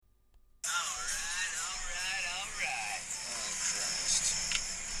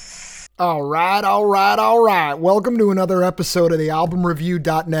All right. Welcome to another episode of the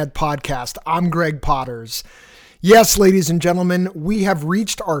albumreview.net podcast. I'm Greg Potters. Yes, ladies and gentlemen, we have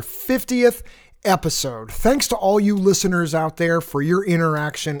reached our 50th episode. Thanks to all you listeners out there for your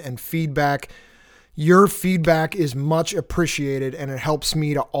interaction and feedback. Your feedback is much appreciated and it helps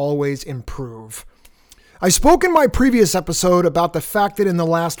me to always improve. I spoke in my previous episode about the fact that in the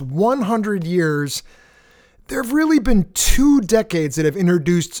last 100 years, there have really been 2 decades that have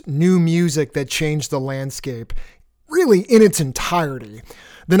introduced new music that changed the landscape, really in its entirety.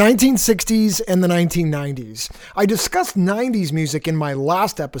 The 1960s and the 1990s. I discussed 90s music in my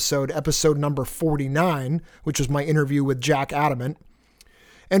last episode number 49, which was my interview with Jack Adamant.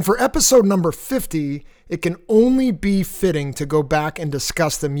 And for episode number 50, it can only be fitting to go back and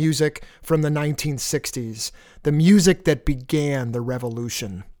discuss the music from the 1960s, the music that began the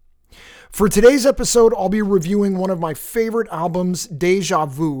revolution. For today's episode, I'll be reviewing one of my favorite albums, Deja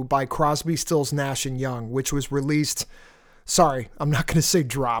Vu by Crosby, Stills, Nash Young, which was released,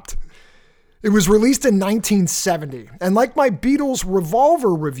 dropped. It was released in 1970. And like my Beatles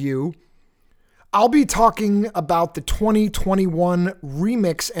Revolver review, I'll be talking about the 2021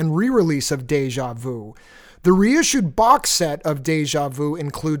 remix and re-release of Deja Vu. The reissued box set of Deja Vu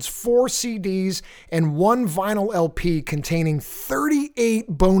includes 4 CDs and 1 vinyl LP containing 38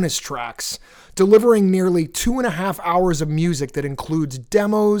 bonus tracks, delivering nearly 2.5 hours of music that includes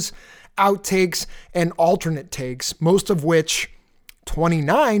demos, outtakes, and alternate takes, most of which,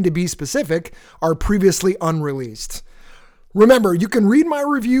 29 to be specific, are previously unreleased. Remember, you can read my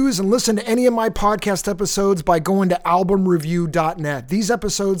reviews and listen to any of my podcast episodes by going to albumreview.net. These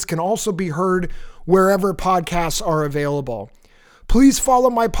episodes can also be heard wherever podcasts are available. Please follow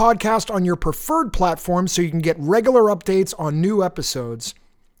my podcast on your preferred platform so you can get regular updates on new episodes.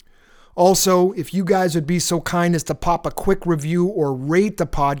 Also, if you guys would be so kind as to pop a quick review or rate the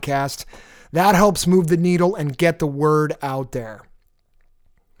podcast, that helps move the needle and get the word out there.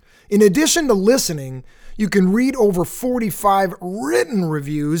 In addition to listening, you can read over 45 written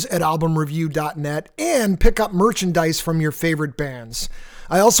reviews at albumreview.net and pick up merchandise from your favorite bands.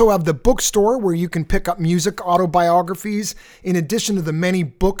 I also have the bookstore where you can pick up music autobiographies in addition to the many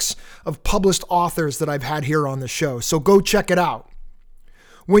books of published authors that I've had here on the show. So go check it out.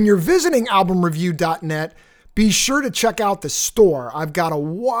 When you're visiting albumreview.net, be sure to check out the store. I've got a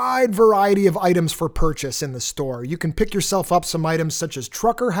wide variety of items for purchase in the store. You can pick yourself up some items such as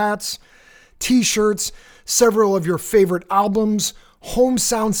trucker hats, t-shirts, several of your favorite albums, home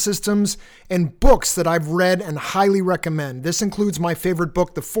sound systems, and books that I've read and highly recommend. This includes my favorite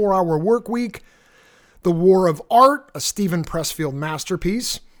book, The 4-Hour Workweek, The War of Art, a Stephen Pressfield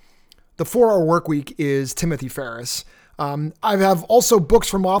masterpiece. The 4-Hour Workweek is Timothy Ferris. I have also books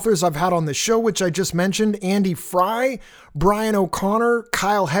from authors I've had on the show, which I just mentioned, Andy Fry, Brian O'Connor,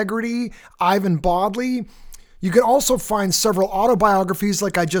 Kyle Hegarty, Ivan Bodley. You can also find several autobiographies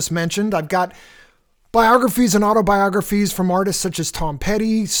like I just mentioned. I've got biographies and autobiographies from artists such as Tom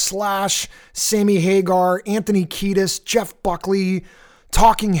Petty, Slash, Sammy Hagar, Anthony Kiedis, Jeff Buckley,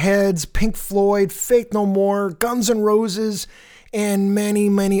 Talking Heads, Pink Floyd, Faith No More, Guns N' Roses, and many,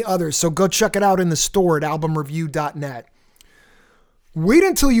 many others. So go check it out in the store at albumreview.net. Wait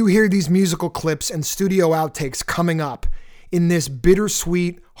until you hear these musical clips and studio outtakes coming up in this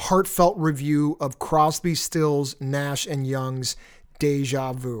bittersweet, heartfelt review of Crosby, Stills, Nash & Young's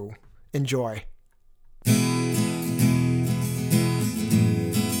Deja Vu. Enjoy.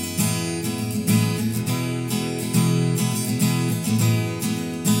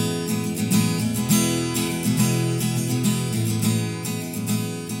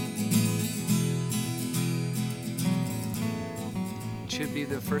 Should be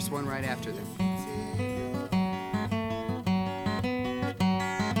the first one right after them.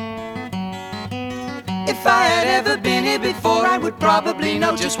 If I had ever been here before, I would probably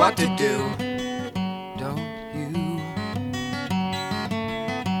know just what to do. Don't you?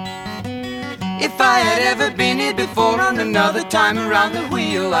 If I had ever been here before, on another time around the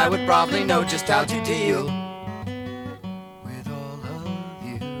wheel, I would probably know just how to deal with all of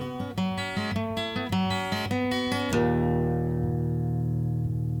you.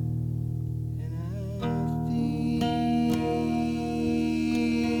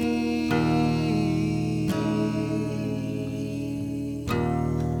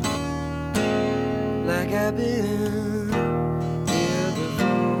 Like I've been here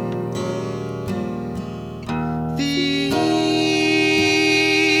before.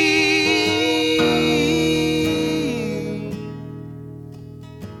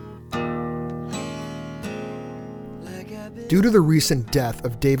 Due to the recent death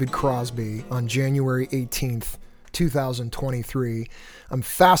of David Crosby on January 18th, 2023, I'm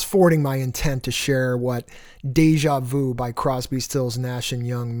fast forwarding my intent to share what Deja Vu by Crosby, Stills, Nash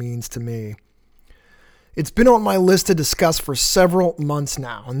Young means to me. It's been on my list to discuss for several months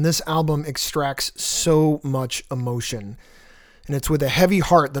now, and this album extracts so much emotion. And it's with a heavy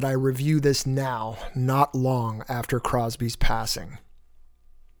heart that I review this now, not long after Crosby's passing.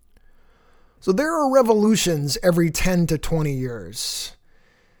 So there are revolutions every 10 to 20 years.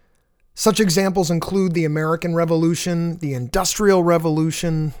 Such examples include the American Revolution, the Industrial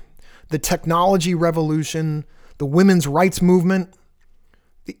Revolution, the Technology Revolution, the Women's Rights Movement,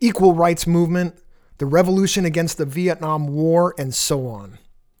 the Equal Rights Movement, the Revolution against the Vietnam War, and so on.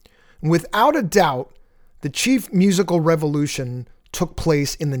 Without a doubt, the chief musical revolution took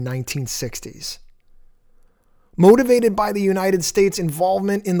place in the 1960s. Motivated by the United States'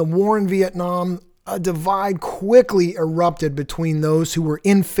 involvement in the war in Vietnam, a divide quickly erupted between those who were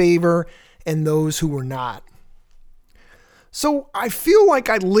in favor and those who were not. So I feel like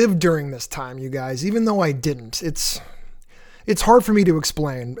I lived during this time, you guys, even though I didn't. It's hard for me to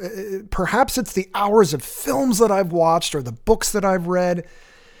explain. Perhaps it's the hours of films that I've watched or the books that I've read.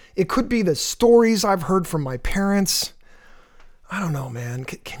 It could be the stories I've heard from my parents. I don't know, man.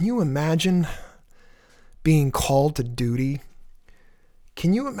 Can you imagine being called to duty?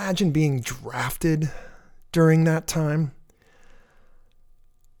 Can you imagine being drafted during that time?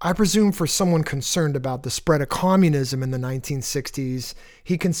 I presume for someone concerned about the spread of communism in the 1960s,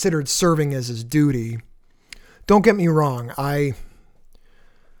 he considered serving as his duty. Don't get me wrong, I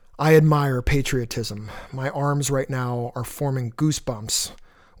admire patriotism. My arms right now are forming goosebumps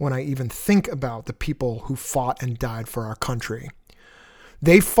when I even think about the people who fought and died for our country.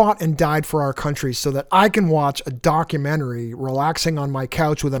 They fought and died for our country so that I can watch a documentary relaxing on my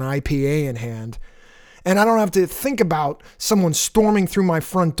couch with an IPA in hand, and I don't have to think about someone storming through my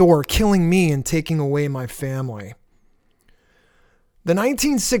front door, killing me and taking away my family. The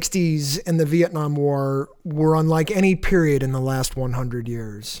 1960s and the Vietnam War were unlike any period in the last 100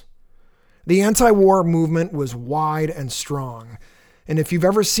 years. The anti-war movement was wide and strong. And if you've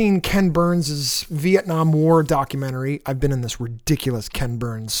ever seen Ken Burns' Vietnam War documentary, I've been in this ridiculous Ken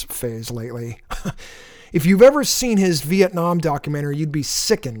Burns phase lately. If you've ever seen his Vietnam documentary, you'd be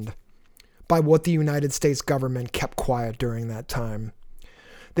sickened by what the United States government kept quiet during that time.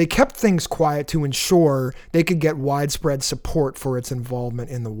 They kept things quiet to ensure they could get widespread support for its involvement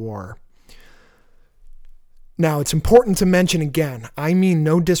in the war. Now, it's important to mention again, I mean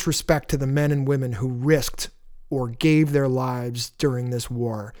no disrespect to the men and women who risked or gave their lives during this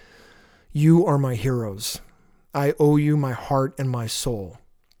war. You are my heroes. I owe you my heart and my soul.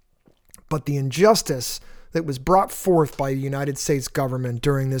 But the injustice that was brought forth by the United States government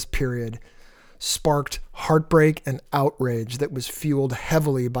during this period sparked heartbreak and outrage that was fueled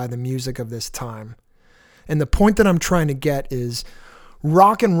heavily by the music of this time. And the point that I'm trying to get is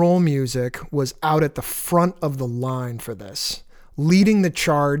rock and roll music was out at the front of the line for this, leading the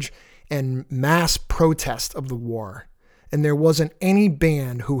charge and mass protest of the war. And there wasn't any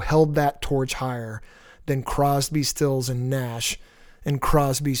band who held that torch higher than Crosby, Stills, and Nash, and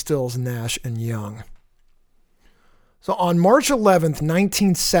Crosby, Stills, Nash, and Young. So on March 11th,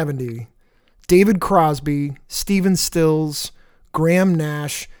 1970, David Crosby, Stephen Stills, Graham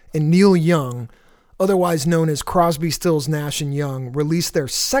Nash, and Neil Young, otherwise known as Crosby, Stills, Nash, and Young, released their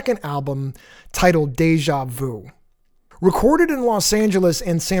second album titled Deja Vu. Recorded in Los Angeles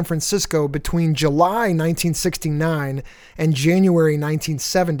and San Francisco between July 1969 and January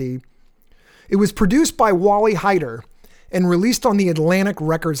 1970, it was produced by Wally Heider and released on the Atlantic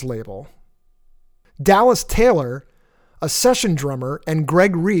Records label. Dallas Taylor, a session drummer, and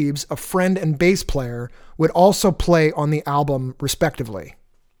Greg Reeves, a friend and bass player, would also play on the album respectively.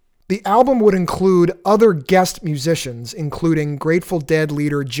 The album would include other guest musicians, including Grateful Dead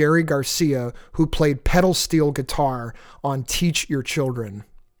leader Jerry Garcia, who played pedal steel guitar on Teach Your Children.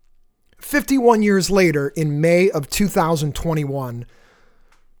 51 years later, in May of 2021,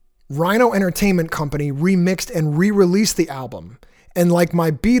 Rhino Entertainment Company remixed and re-released the album. And like my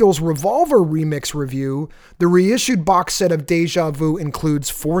Beatles Revolver remix review, the reissued box set of Deja Vu includes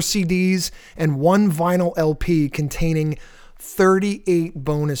 4 CDs and 1 vinyl LP containing 38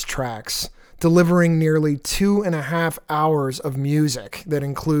 bonus tracks, delivering nearly 2.5 hours of music that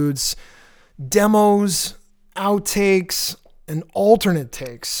includes demos, outtakes, and alternate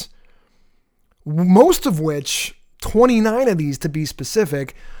takes, most of which, 29 of these to be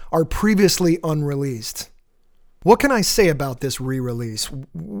specific, are previously unreleased. What can I say about this re-release?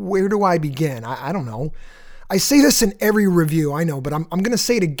 Where do I begin? I don't know. I say this in every review, I know, but I'm going to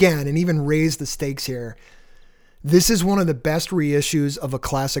say it again and even raise the stakes here. This is one of the best reissues of a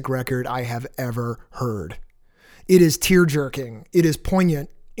classic record I have ever heard. It is tear-jerking. It is poignant,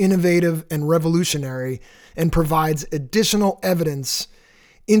 innovative, and revolutionary, and provides additional evidence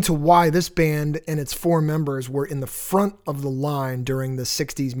into why this band and its 4 members were in the front of the line during the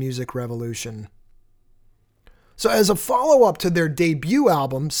 60s music revolution. So as a follow-up to their debut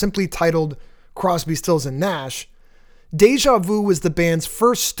album, simply titled Crosby, Stills, and Nash, Déjà Vu was the band's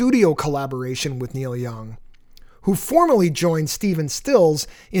first studio collaboration with Neil Young, who formerly joined Stephen Stills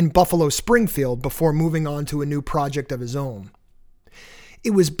in Buffalo Springfield before moving on to a new project of his own.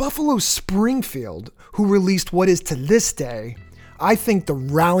 It was Buffalo Springfield who released what is to this day, I think, the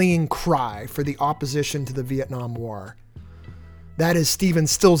rallying cry for the opposition to the Vietnam War. That is Stephen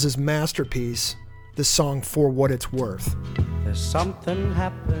Stills' masterpiece, the song For What It's Worth. There's something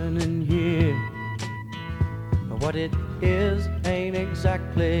happening here, but what it is ain't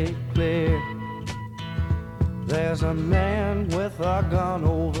exactly clear. There's a man with a gun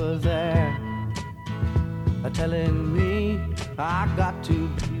over there, telling me I got to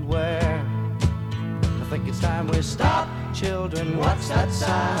beware. I think it's time we stop, children. What's that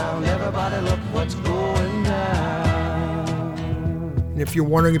sound? Everybody look what's going down. And if you're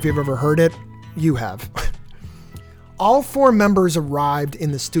wondering if you've ever heard it, you have. All 4 members arrived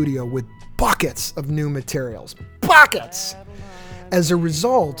in the studio with buckets of new materials. Buckets! As a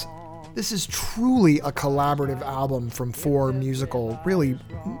result, this is truly a collaborative album from 4 musical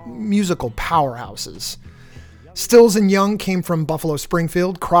powerhouses. Stills and Young came from Buffalo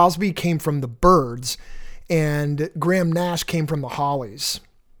Springfield, Crosby came from the Byrds, and Graham Nash came from the Hollies.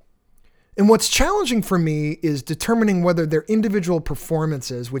 And what's challenging for me is determining whether their individual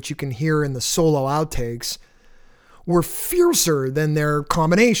performances, which you can hear in the solo outtakes, were fiercer than their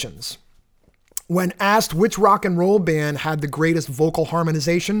combinations. When asked which rock and roll band had the greatest vocal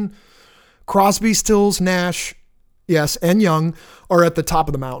harmonization, Crosby, Stills, Nash, yes, and Young are at the top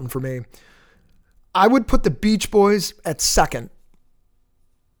of the mountain for me. I would put the Beach Boys at second.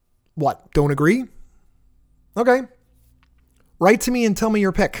 What, don't agree? Okay. Write to me and tell me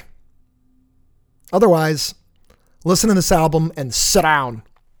your pick. Otherwise, listen to this album and sit down.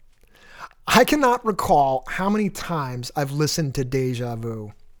 I cannot recall how many times I've listened to Déjà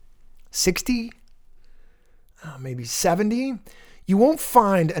Vu. 60? Maybe 70? You won't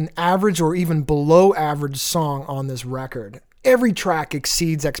find an average or even below average song on this record. Every track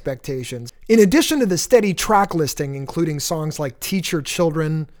exceeds expectations. In addition to the steady track listing, including songs like Teach Your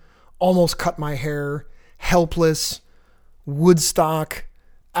Children, Almost Cut My Hair, Helpless, Woodstock,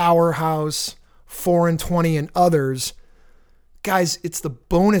 Our House, 4 and 20, and others, guys, it's the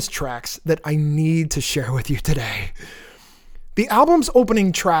bonus tracks that I need to share with you today. The album's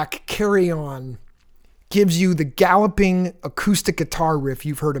opening track, Carry On, gives you the galloping acoustic guitar riff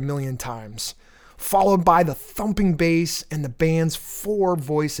you've heard a million times, followed by the thumping bass and the band's 4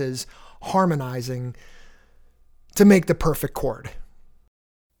 voices harmonizing to make the perfect chord.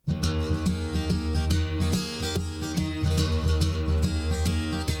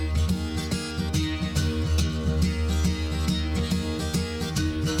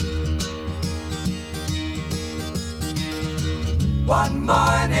 One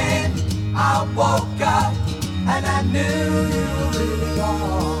morning I woke up and I knew it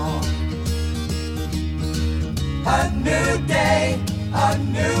all. A new day, a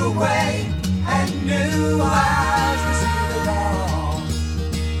new way, and new eyes to see it all.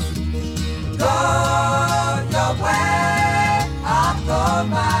 Go your way, I'll go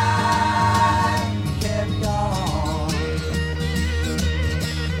mine, carry on.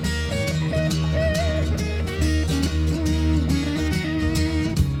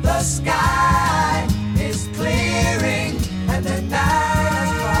 The sky is clearing and the night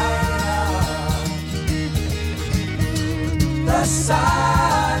is bright enough. The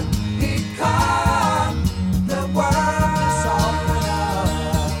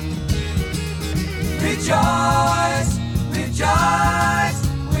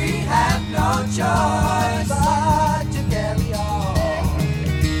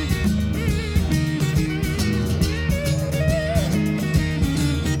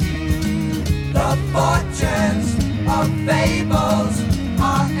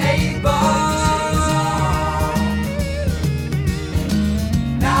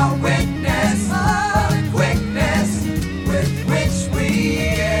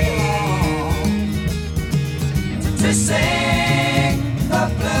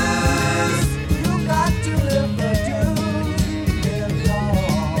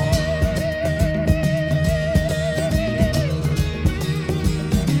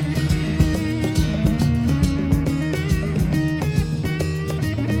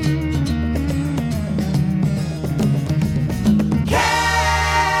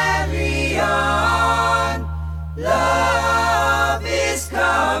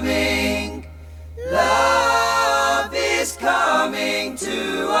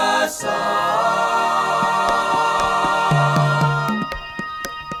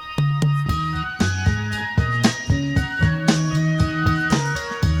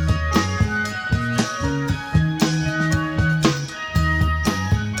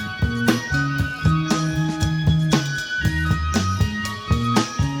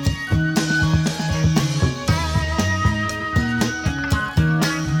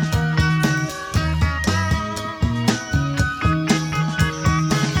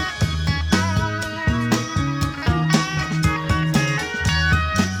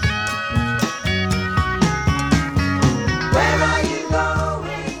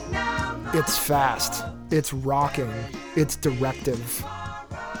It's fast, it's rocking, it's directive.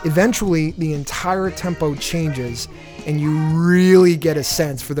 Eventually, the entire tempo changes and you really get a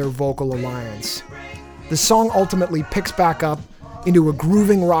sense for their vocal alliance. The song ultimately picks back up into a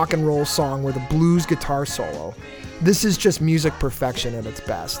grooving rock and roll song with a blues guitar solo. This is just music perfection at its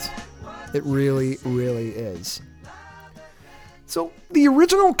best. It really, really is. So the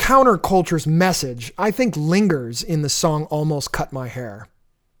original counterculture's message, I think, lingers in the song Almost Cut My Hair.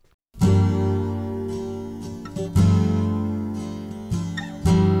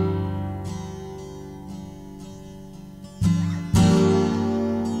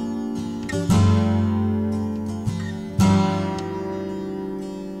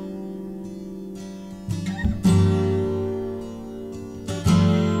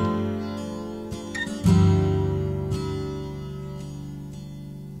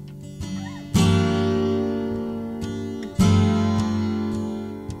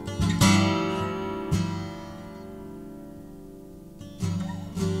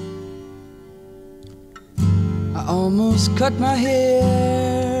 Almost cut my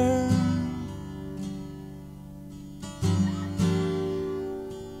hair.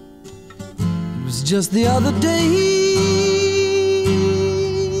 It was just the other day.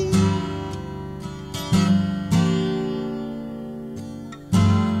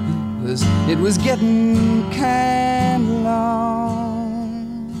 It was getting kinda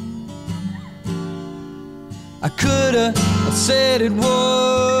long. I could have said it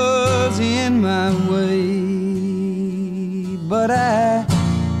was in my way, but I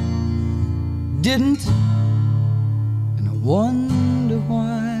didn't, and I wonder why.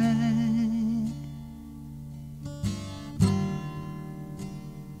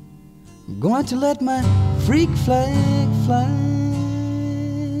 I'm going to let my freak flag fly.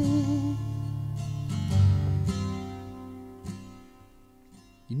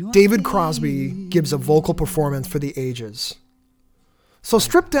 David Crosby gives a vocal performance for the ages. So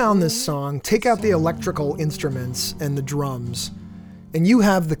strip down this song, take out the electrical instruments and the drums, and you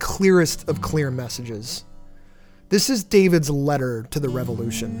have the clearest of clear messages. This is David's letter to the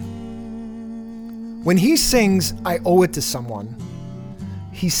revolution. When he sings, "I owe it to someone,"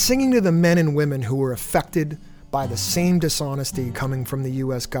 he's singing to the men and women who were affected by the same dishonesty coming from the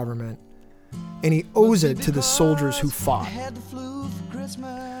US government, and he owes it to the soldiers who fought.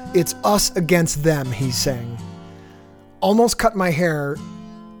 It's us against them, he's saying. Almost Cut My Hair,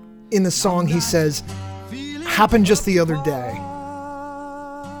 in the song he says, happened just the other day.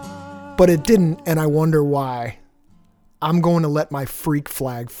 But it didn't, and I wonder why. I'm going to let my freak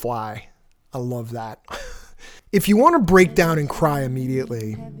flag fly. I love that. If you want to break down and cry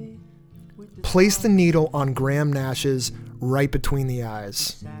immediately, place the needle on Graham Nash's Right Between the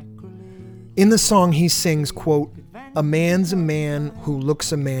Eyes. In the song he sings, quote, "A man's a man who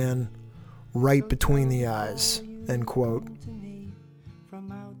looks a man right between the eyes," end quote.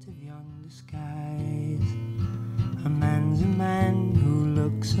 From out of yonder skies, a man's a man who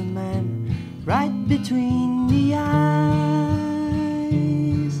looks a man right between the eyes.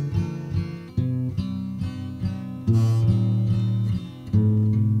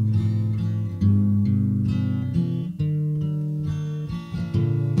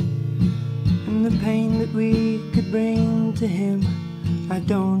 And the pain that we could bring to him, I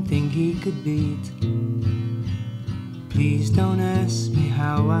don't think he could beat. Please don't ask me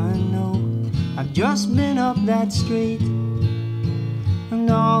how I know. I've just been up that street, and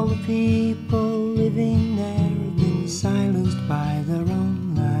all the people living there have been silenced by their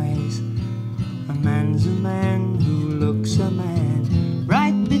own lies. A man's a man who looks a man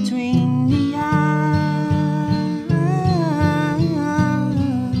right between the eyes.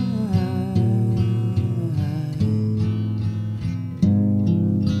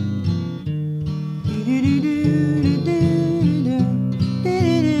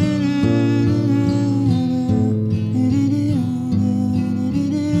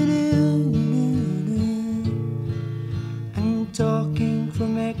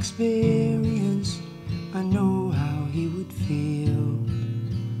 Experience, I know how he would feel,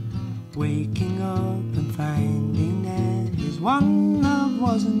 waking up and finding that his one love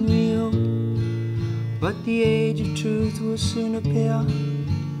wasn't real. But the age of truth will soon appear.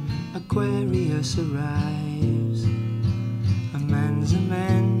 Aquarius arrives. A man's a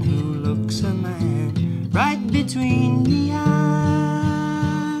man who looks a man right between the eyes.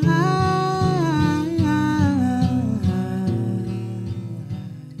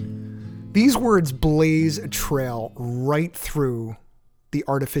 These words blaze a trail right through the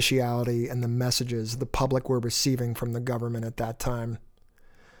artificiality and the messages the public were receiving from the government at that time.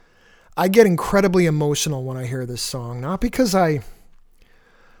 I get incredibly emotional when I hear this song, not because I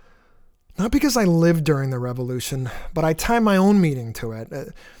Not because I lived during the revolution, but I tie my own meaning to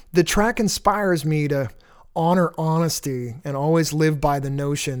it. The track inspires me to honor honesty and always live by the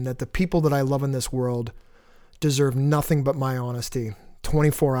notion that the people that I love in this world deserve nothing but my honesty,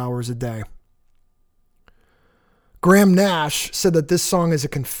 24 hours a day. Graham Nash said that this song is a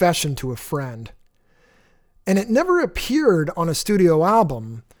confession to a friend. And it never appeared on a studio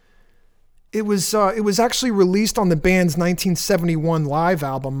album. It was actually released on the band's 1971 live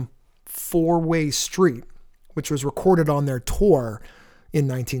album, Four-Way Street, which was recorded on their tour in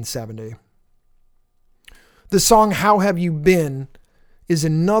 1970. The song How Have You Been is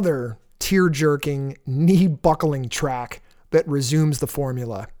another tear-jerking, knee-buckling track that resumes the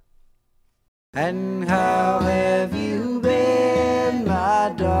formula. And how have you been,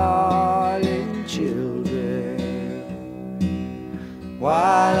 my darling children,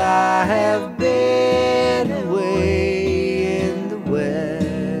 while I have been away in the West?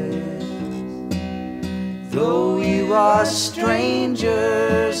 Though you are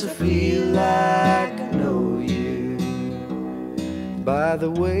strangers, I feel like I know you by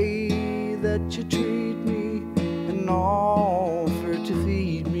the way that you treat me and offer to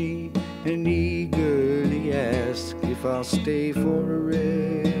feed me and eagerly ask if I'll stay for a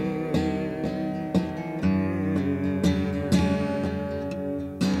rest.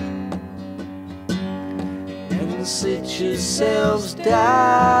 And sit yourselves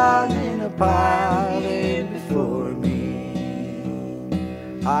down in a pile there before me.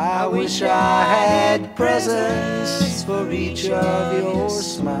 I wish I had presents for each of your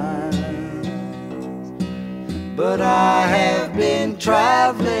smiles, but I have been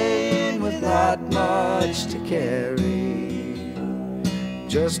traveling with not much to carry.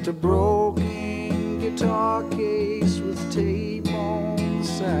 Just a broken guitar case with tape on the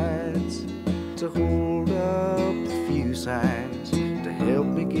sides to hold up a few signs to help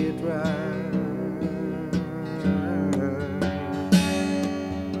me get right.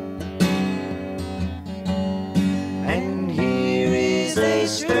 And here is a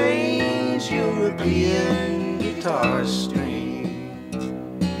strange European guitar string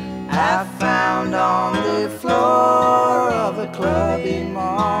I found on the floor of a club in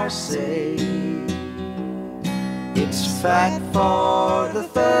Marseille. It's fat for the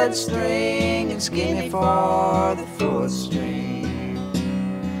third string and skinny for the fourth string,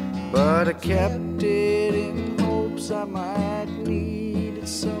 but I kept it in hopes I might need it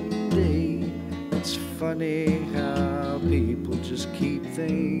someday. It's funny how people just keep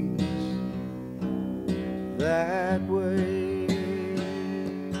things that way.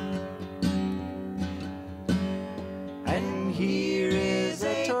 And here is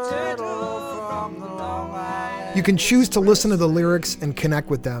a turtle from the Long Island. You can choose to listen to the lyrics and connect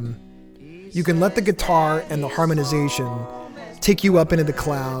with them. You can let the guitar and the harmonization take you up into the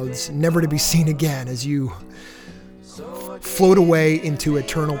clouds, never to be seen again as you float away into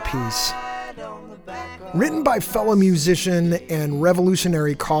eternal peace. Written by fellow musician and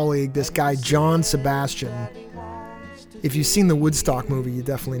revolutionary colleague, this guy John Sebastian. If you've seen the Woodstock movie, you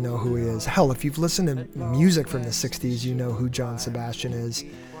definitely know who he is. Hell, if you've listened to music from the 60s, you know who John Sebastian is.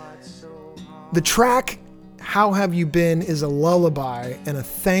 The track, How Have You Been, is a lullaby and a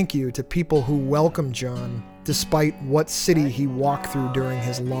thank you to people who welcomed John despite what city he walked through during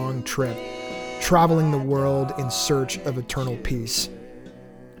his long trip, traveling the world in search of eternal peace.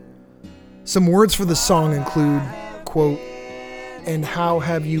 Some words for the song include, quote, "And how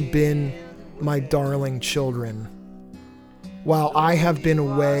have you been, my darling children, while I have been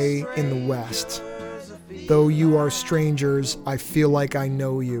away in the West? Though you are strangers, I feel like I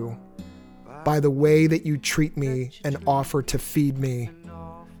know you by the way that you treat me and offer to feed me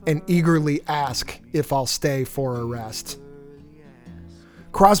and eagerly ask if I'll stay for a rest."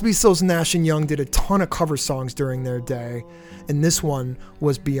 Crosby, Stills, Nash Young did a ton of cover songs during their day, and this one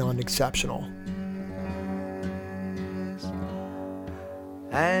was beyond exceptional.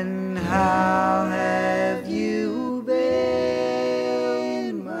 And how have you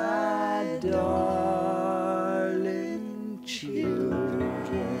been, my darling children?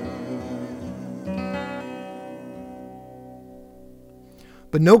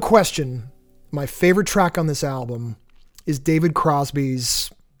 But no question, my favorite track on this album is David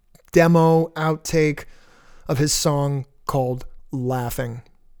Crosby's demo outtake of his song called Laughing.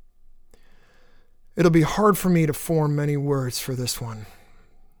 It'll be hard for me to form many words for this one.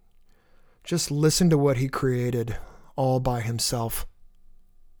 Just listen to what he created all by himself.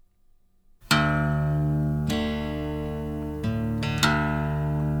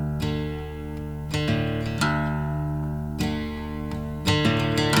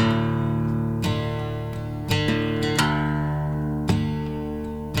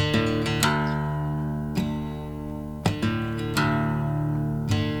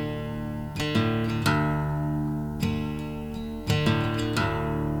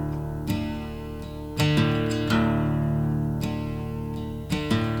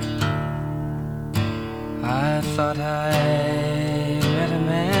 thought I met a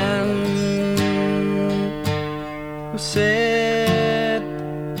man who said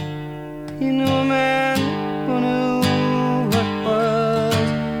he knew a man who knew what was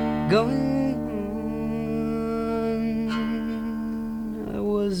going on. I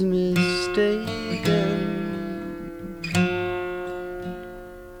was mistaken.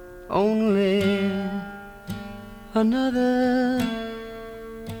 Only another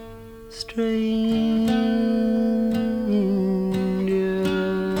stranger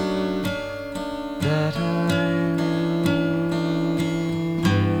that I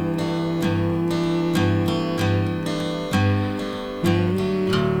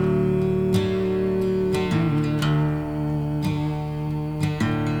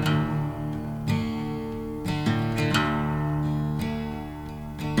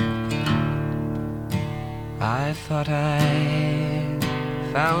I thought I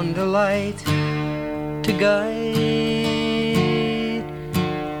found a light to guide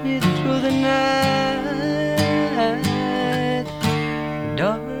me through the night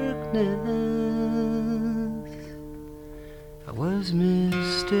darkness. I was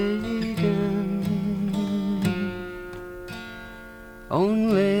mistaken.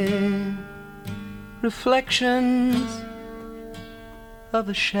 Only reflections of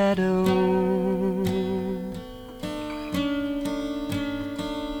a shadow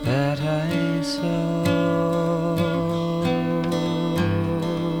that I saw.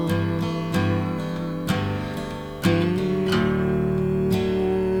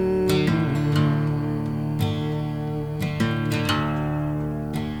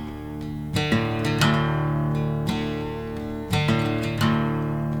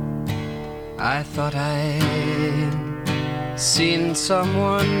 I thought I'd seen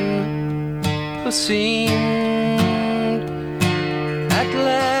someone who seemed at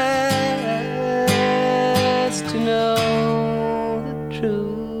last to know the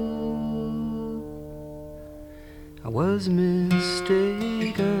truth. I was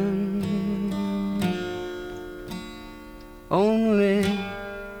mistaken. Only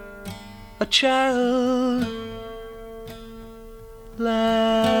a child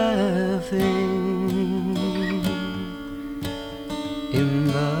laughing in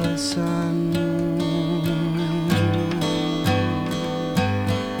the sun.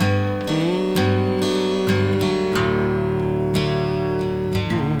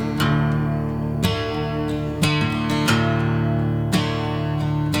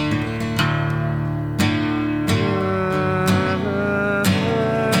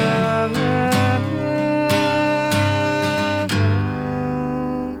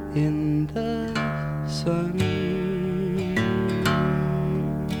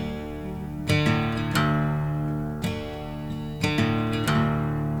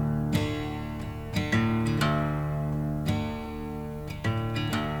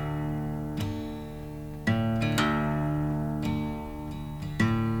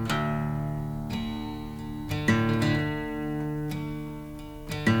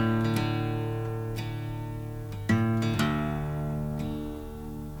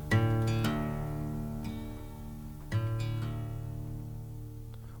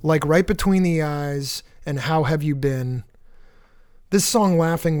 Like Right Between the Eyes and How Have You Been, this song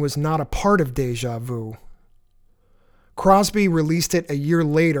Laughing was not a part of Deja Vu. Crosby released it a year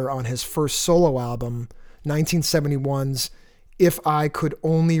later on his first solo album, 1971's If I Could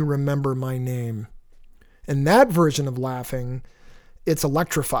Only Remember My Name. And that version of Laughing, it's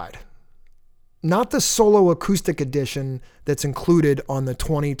electrified. Not the solo acoustic edition that's included on the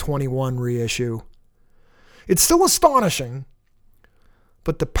 2021 reissue. It's still astonishing,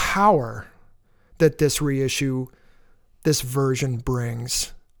 but the power that this reissue, this version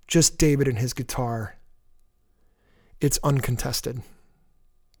brings, just David and his guitar, it's uncontested.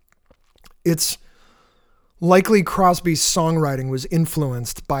 It's likely Crosby's songwriting was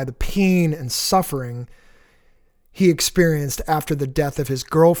influenced by the pain and suffering he experienced after the death of his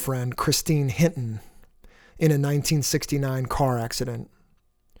girlfriend, Christine Hinton, in a 1969 car accident.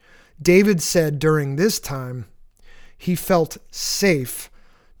 David said during this time, he felt safe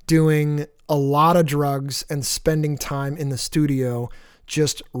doing a lot of drugs and spending time in the studio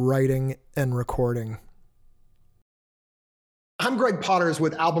just writing and recording. I'm Greg Potters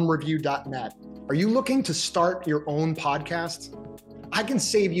with albumreview.net. Are you looking to start your own podcast? I can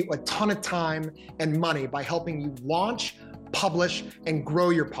save you a ton of time and money by helping you launch, publish, and grow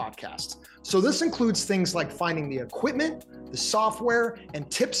your podcast. So this includes things like finding the equipment, the software, and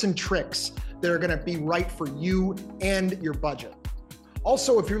tips and tricks that are going to be right for you and your budget.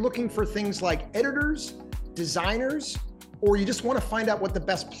 Also, if you're looking for things like editors, designers, or you just want to find out what the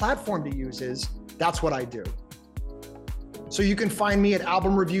best platform to use is, that's what I do. So you can find me at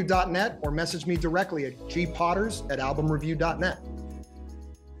albumreview.net or message me directly at gpotters@albumreview.net.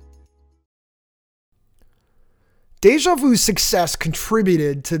 Deja Vu's success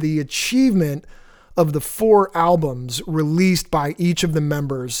contributed to the achievement of the 4 albums released by each of the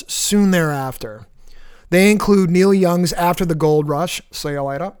members soon thereafter. They include Neil Young's After the Gold Rush, See You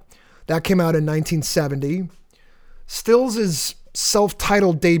Later. That came out in 1970. Stills'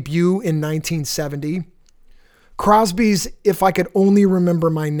 self-titled debut in 1970. Crosby's If I Could Only Remember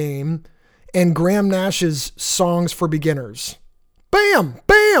My Name, and Graham Nash's Songs for Beginners. Bam,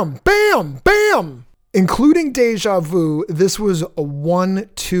 bam, bam, bam! Including Deja Vu, this was a 1,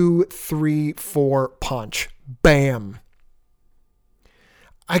 2, 3, 4 punch. Bam.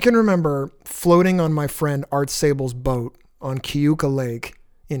 I can remember floating on my friend Art Sable's boat on Keuka Lake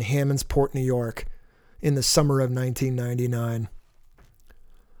in Hammondsport, New York in the summer of 1999.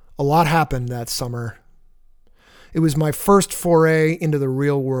 A lot happened that summer. It was my first foray into the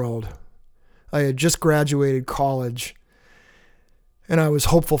real world. I had just graduated college, and I was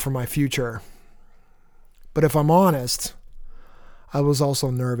hopeful for my future. But if I'm honest, I was also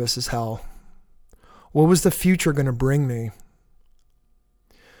nervous as hell. What was the future going to bring me?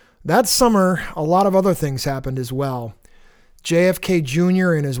 That summer, a lot of other things happened as well. JFK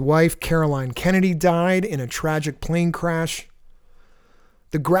Jr. and his wife, Caroline Kennedy, died in a tragic plane crash.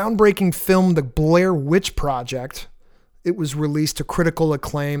 The groundbreaking film, The Blair Witch Project, it was released to critical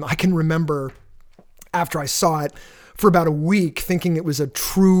acclaim. I can remember after I saw it for about a week thinking it was a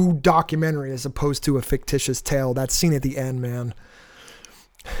true documentary as opposed to a fictitious tale. That scene at the end, man.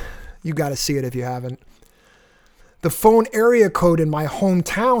 You got to see it if you haven't. The phone area code in my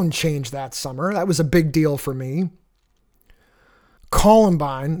hometown changed that summer. That was a big deal for me.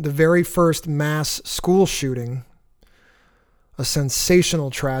 Columbine, the very first mass school shooting, a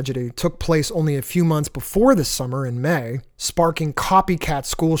sensational tragedy, took place only a few months before the summer in May, sparking copycat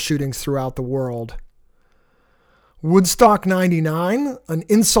school shootings throughout the world. Woodstock 99, an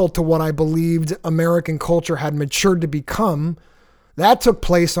insult to what I believed American culture had matured to become, that took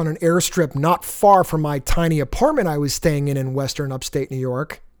place on an airstrip not far from my tiny apartment I was staying in western upstate New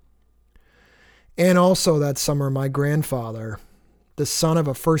York. And also that summer, my grandfather, the son of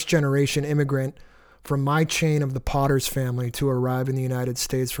a first-generation immigrant from my chain of the Potters family to arrive in the United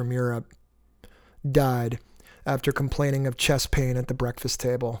States from Europe, died after complaining of chest pain at the breakfast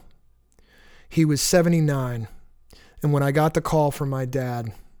table. He was 79, and when I got the call from my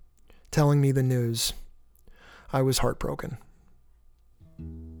dad telling me the news, I was heartbroken.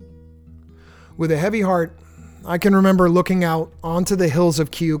 With a heavy heart, I can remember looking out onto the hills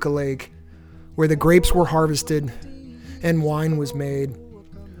of Keuka Lake, where the grapes were harvested and wine was made,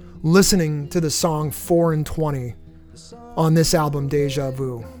 listening to the song 4 and 20 on this album, Deja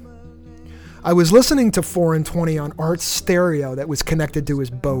Vu. I was listening to 4 and 20 on Art's stereo that was connected to his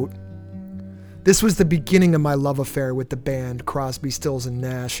boat. This was the beginning of my love affair with the band Crosby, Stills, and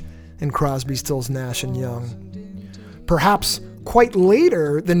Nash, and Crosby, Stills, Nash, and Young. Perhaps quite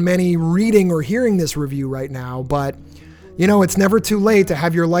later than many reading or hearing this review right now, but you know, it's never too late to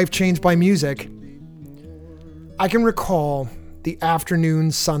have your life changed by music. I can recall the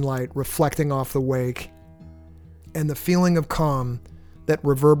afternoon sunlight reflecting off the wake and the feeling of calm that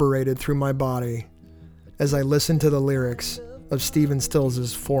reverberated through my body as I listened to the lyrics of Stephen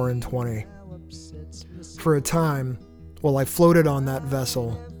Stills' 4 and 20. For a time, while I floated on that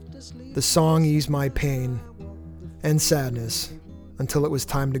vessel, the song eased my pain and sadness until it was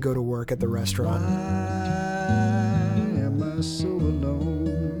time to go to work at the restaurant. Why am I so alone?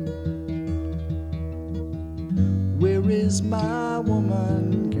 Where is my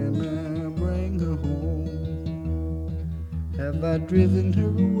woman? Can I bring her home? Have I driven her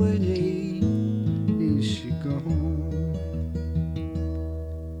away? Is she gone?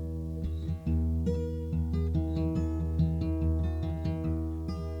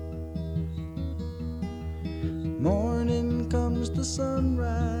 Morning comes the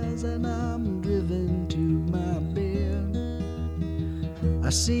sunrise and I'm driven to my bed. I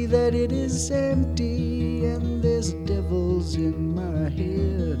see that it is empty and there's devils in my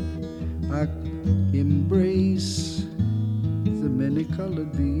head. I embrace the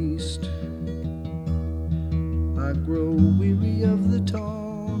many-colored beast. I grow weary of the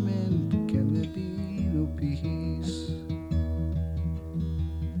torment. Can there be no peace?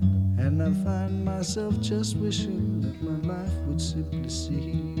 And I find myself just wishing that my life would simply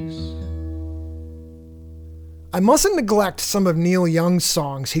cease. I mustn't neglect some of Neil Young's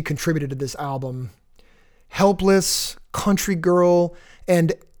songs he contributed to this album. Helpless, Country Girl,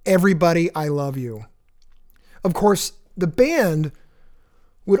 and Everybody I Love You. Of course, the band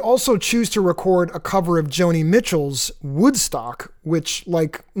would also choose to record a cover of Joni Mitchell's Woodstock, which,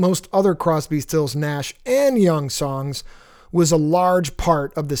 like most other Crosby, Stills, Nash, and Young songs, was a large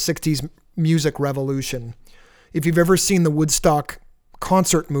part of the 60s music revolution. If you've ever seen the Woodstock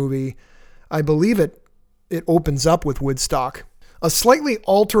concert movie, I believe it opens up with Woodstock. A slightly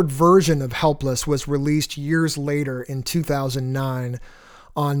altered version of Helpless was released years later in 2009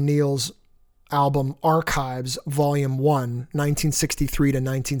 on Neil's album Archives Volume 1, 1963 to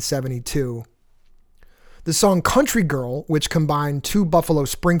 1972. The song Country Girl, which combined two Buffalo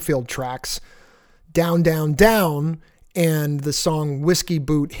Springfield tracks, Down, Down, Down, and the song Whiskey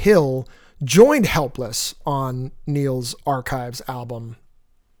Boot Hill, joined Helpless on Neil's Archives album.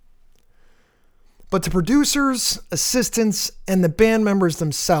 But to producers, assistants, and the band members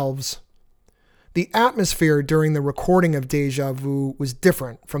themselves, the atmosphere during the recording of Deja Vu was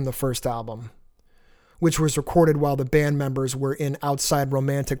different from the first album, which was recorded while the band members were in outside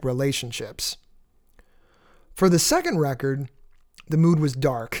romantic relationships. For the second record, the mood was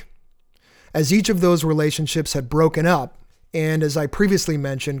dark, as each of those relationships had broken up, and as I previously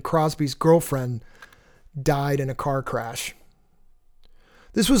mentioned, Crosby's girlfriend died in a car crash.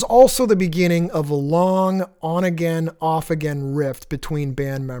 This was also the beginning of a long on-again, off-again rift between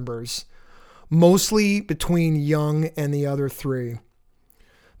band members, mostly between Young and the other three.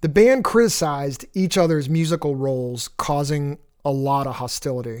 The band criticized each other's musical roles, causing a lot of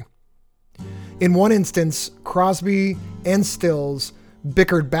hostility. In one instance, Crosby and Stills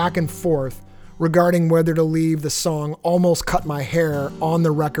bickered back and forth regarding whether to leave the song Almost Cut My Hair on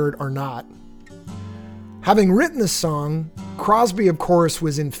the record or not. Having written the song, Crosby, of course,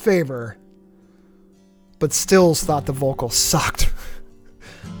 was in favor, but Stills thought the vocals sucked.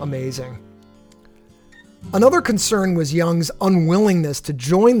 Amazing. Another concern was Young's unwillingness to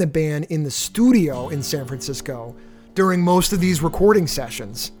join the band in the studio in San Francisco during most of these recording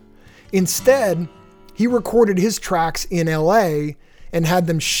sessions. Instead, he recorded his tracks in LA and had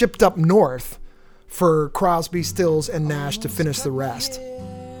them shipped up north for Crosby, Stills, and Nash to finish the rest.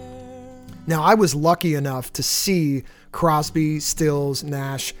 Now, I was lucky enough to see Crosby, Stills,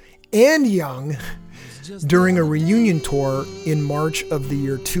 Nash, and Young during a reunion tour in March of the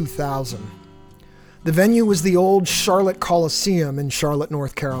year 2000. The venue was the old Charlotte Coliseum in Charlotte,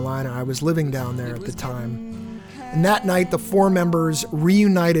 North Carolina. I was living down there at the time. And that night, the four members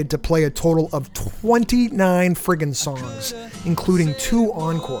reunited to play a total of 29 friggin' songs, including 2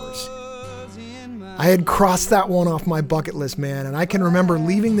 encores. I had crossed that one off my bucket list, man, and I can remember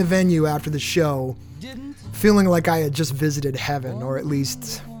leaving the venue after the show feeling like I had just visited heaven, or at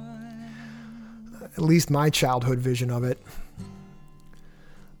least my childhood vision of it.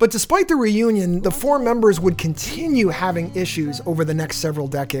 But despite the reunion, the four members would continue having issues over the next several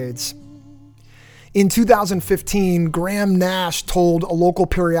decades. In 2015, Graham Nash told a local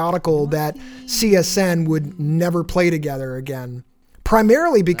periodical that CSN would never play together again,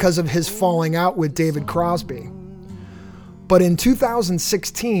 primarily because of his falling out with David Crosby. But in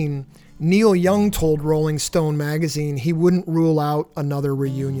 2016, Neil Young told Rolling Stone magazine he wouldn't rule out another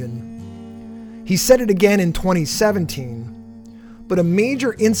reunion. He said it again in 2017, but a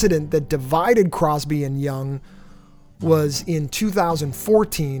major incident that divided Crosby and Young was in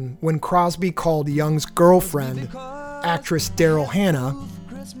 2014 when Crosby called Young's girlfriend, actress Daryl Hannah,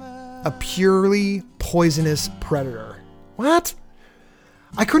 a purely poisonous predator. What?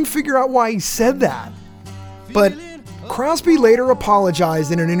 I couldn't figure out why he said that. But Crosby later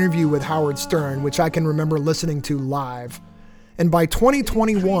apologized in an interview with Howard Stern, which I can remember listening to live. And by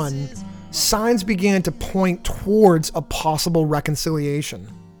 2021, signs began to point towards a possible reconciliation.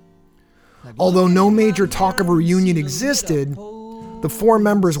 Although no major talk of a reunion existed, the four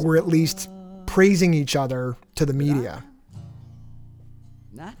members were at least praising each other to the media.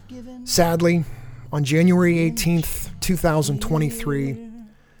 Sadly, on January 18th, 2023,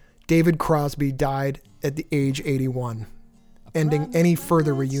 David Crosby died at the age 81, ending any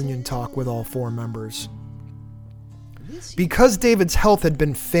further reunion talk with all four members. Because David's health had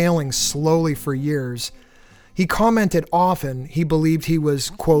been failing slowly for years, he commented often he believed he was,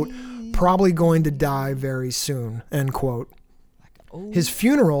 quote, probably going to die very soon, end quote. His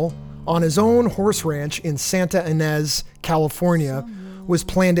funeral on his own horse ranch in Santa Ynez, California, was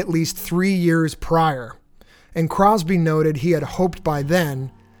planned at least 3 years prior, and Crosby noted he had hoped by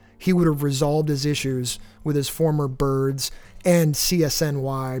then he would have resolved his issues with his former Byrds and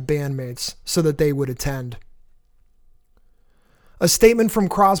CSNY bandmates so that they would attend. A statement from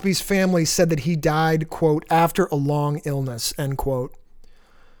Crosby's family said that he died, quote, after a long illness, end quote.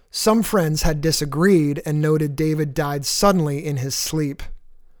 Some friends had disagreed and noted David died suddenly in his sleep.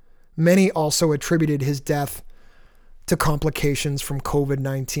 Many also attributed his death to complications from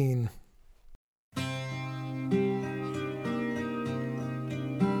COVID-19.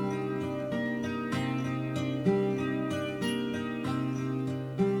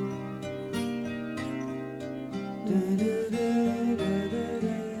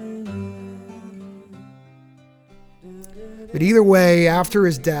 But either way, after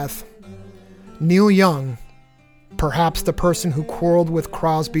his death, Neil Young, perhaps the person who quarreled with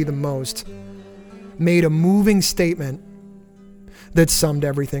Crosby the most, made a moving statement that summed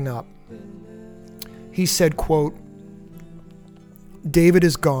everything up. He said, quote, "David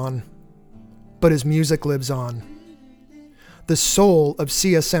is gone, but his music lives on. The soul of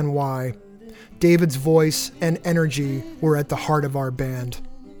CSNY, David's voice and energy were at the heart of our band.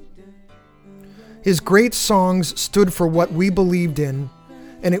 His great songs stood for what we believed in,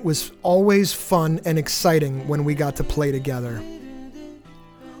 and it was always fun and exciting when we got to play together.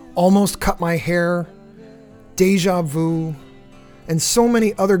 Almost Cut My Hair, Deja Vu, and so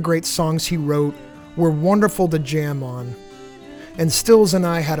many other great songs he wrote were wonderful to jam on. And Stills and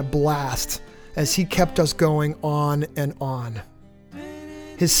I had a blast as he kept us going on and on.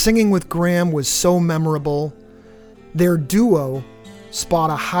 His singing with Graham was so memorable. Their duo spot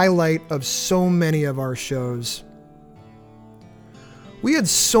a highlight of so many of our shows. We had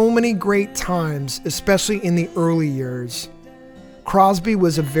so many great times, especially in the early years. Crosby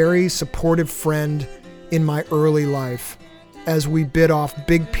was a very supportive friend in my early life as we bit off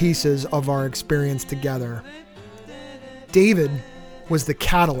big pieces of our experience together. David was the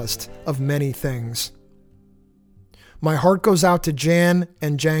catalyst of many things. My heart goes out to Jan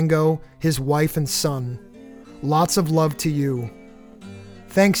and Django, his wife and son. Lots of love to you.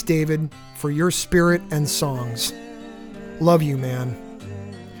 Thanks, David, for your spirit and songs. Love you, man.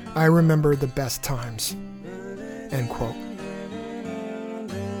 I remember the best times." End quote.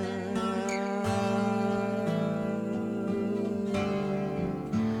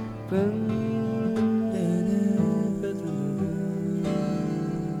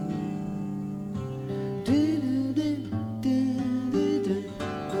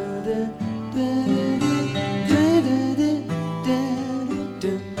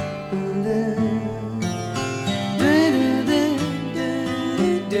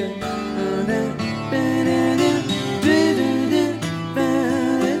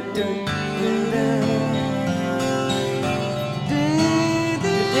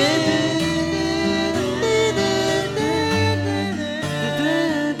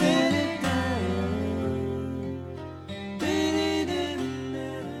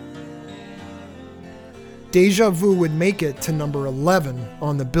 Deja Vu would make it to number 11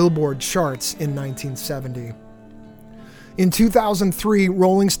 on the Billboard charts in 1970. In 2003,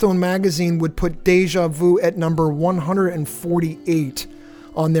 Rolling Stone magazine would put Deja Vu at number 148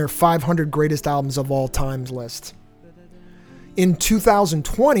 on their 500 greatest albums of all time list. In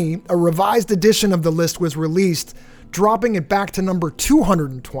 2020, a revised edition of the list was released, dropping it back to number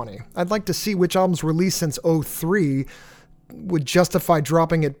 220. I'd like to see which albums released since 2003 would justify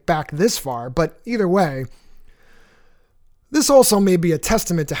dropping it back this far, but either way, this also may be a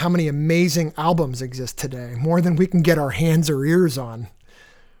testament to how many amazing albums exist today, more than we can get our hands or ears on.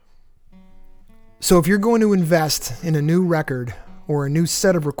 So if you're going to invest in a new record or a new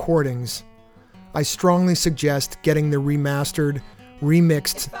set of recordings, I strongly suggest getting the remastered,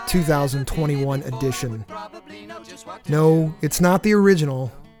 remixed 2021 edition. No, it's not the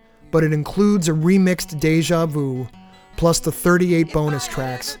original, but it includes a remixed Deja Vu, plus the 38 bonus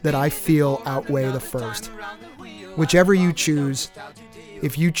tracks that I feel outweigh the first. Whichever you choose,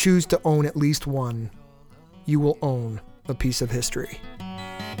 if you choose to own at least one, you will own a piece of history.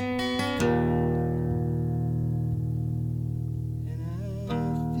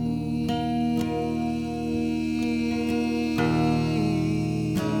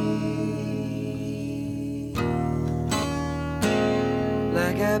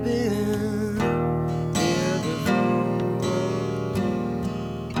 Like I've been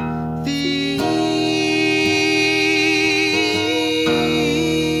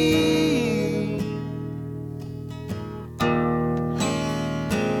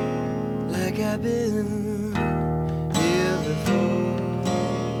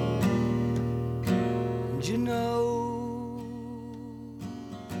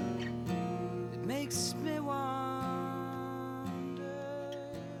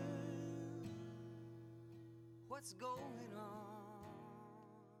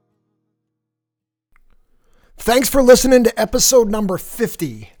Thanks for listening to episode number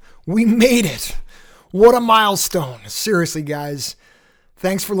 50. We made it. What a milestone. Seriously, guys.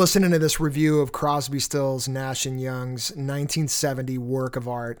 Thanks for listening to this review of Crosby, Stills, Nash & Young's 1970 work of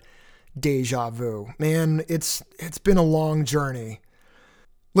art. Deja vu. Man, it's been a long journey.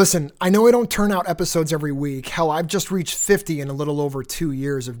 Listen, I know I don't turn out episodes every week. Hell, I've just reached 50 in a little over 2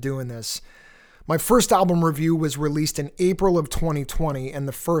 years of doing this. My first album review was released in April of 2020 and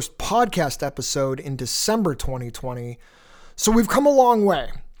the first podcast episode in December 2020. So we've come a long way.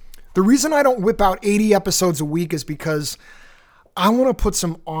 The reason I don't whip out 80 episodes a week is because I want to put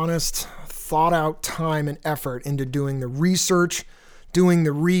some honest, thought out time and effort into doing the research, doing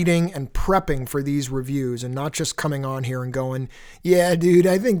the reading and prepping for these reviews, and not just coming on here and going, yeah, dude,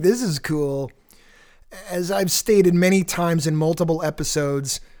 I think this is cool. As I've stated many times in multiple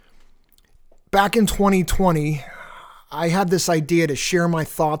episodes, back in 2020, I had this idea to share my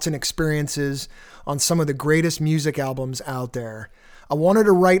thoughts and experiences on some of the greatest music albums out there. I wanted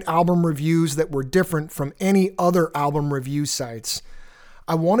to write album reviews that were different from any other album review sites.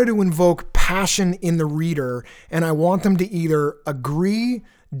 I wanted to invoke passion in the reader, and I want them to either agree,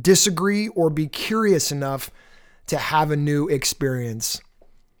 disagree, or be curious enough to have a new experience.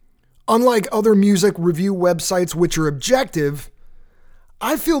 Unlike other music review websites which are objective,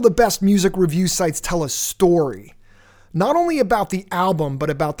 I feel the best music review sites tell a story, not only about the album, but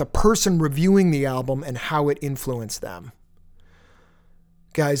about the person reviewing the album and how it influenced them.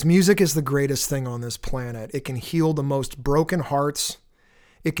 Guys, music is the greatest thing on this planet. It can heal the most broken hearts.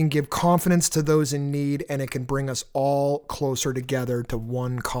 It can give confidence to those in need, and it can bring us all closer together to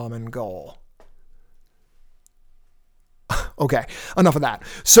one common goal. Okay, enough of that.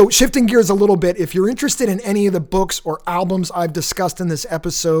 So shifting gears a little bit, if you're interested in any of the books or albums I've discussed in this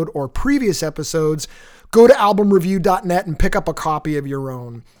episode or previous episodes, go to albumreview.net and pick up a copy of your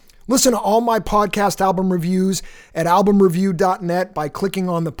own. Listen to all my podcast album reviews at albumreview.net by clicking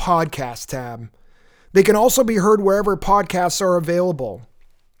on the podcast tab. They can also be heard wherever podcasts are available.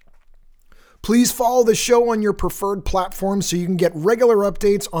 Please follow the show on your preferred platform so you can get regular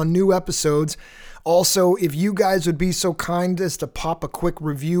updates on new episodes. Also, if you guys would be so kind as to pop a quick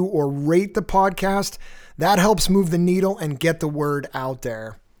review or rate the podcast, that helps move the needle and get the word out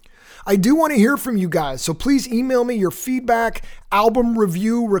there. I do want to hear from you guys, so please email me your feedback, album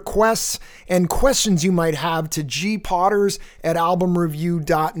review requests, and questions you might have to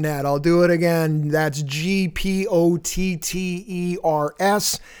gpotters@albumreview.net. I'll do it again. That's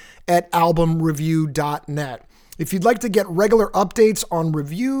GPOTTERS at albumreview.net. If you'd like to get regular updates on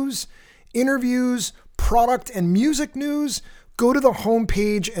reviews, interviews, product, and music news, go to the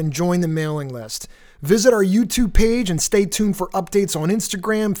homepage and join the mailing list. Visit our YouTube page and stay tuned for updates on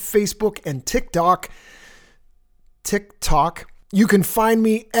Instagram, Facebook, and TikTok. You can find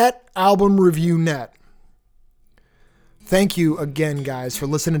me at albumreviewnet. Thank you again, guys, for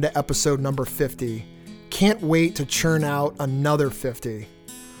listening to episode number 50. Can't wait to churn out another 50.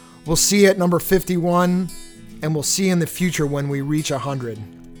 We'll see you at number 51, and we'll see you in the future when we reach 100.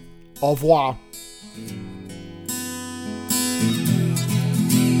 Au revoir.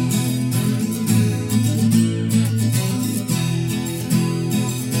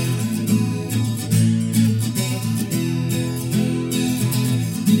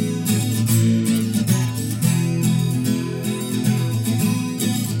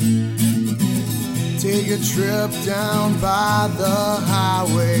 Take a trip down by the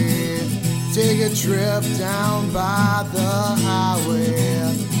highway. Take a trip down by the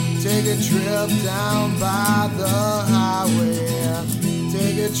highway. Take a trip down by the highway.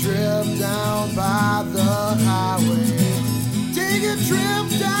 Take a trip down by the highway. Take a trip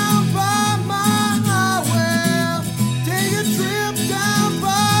down by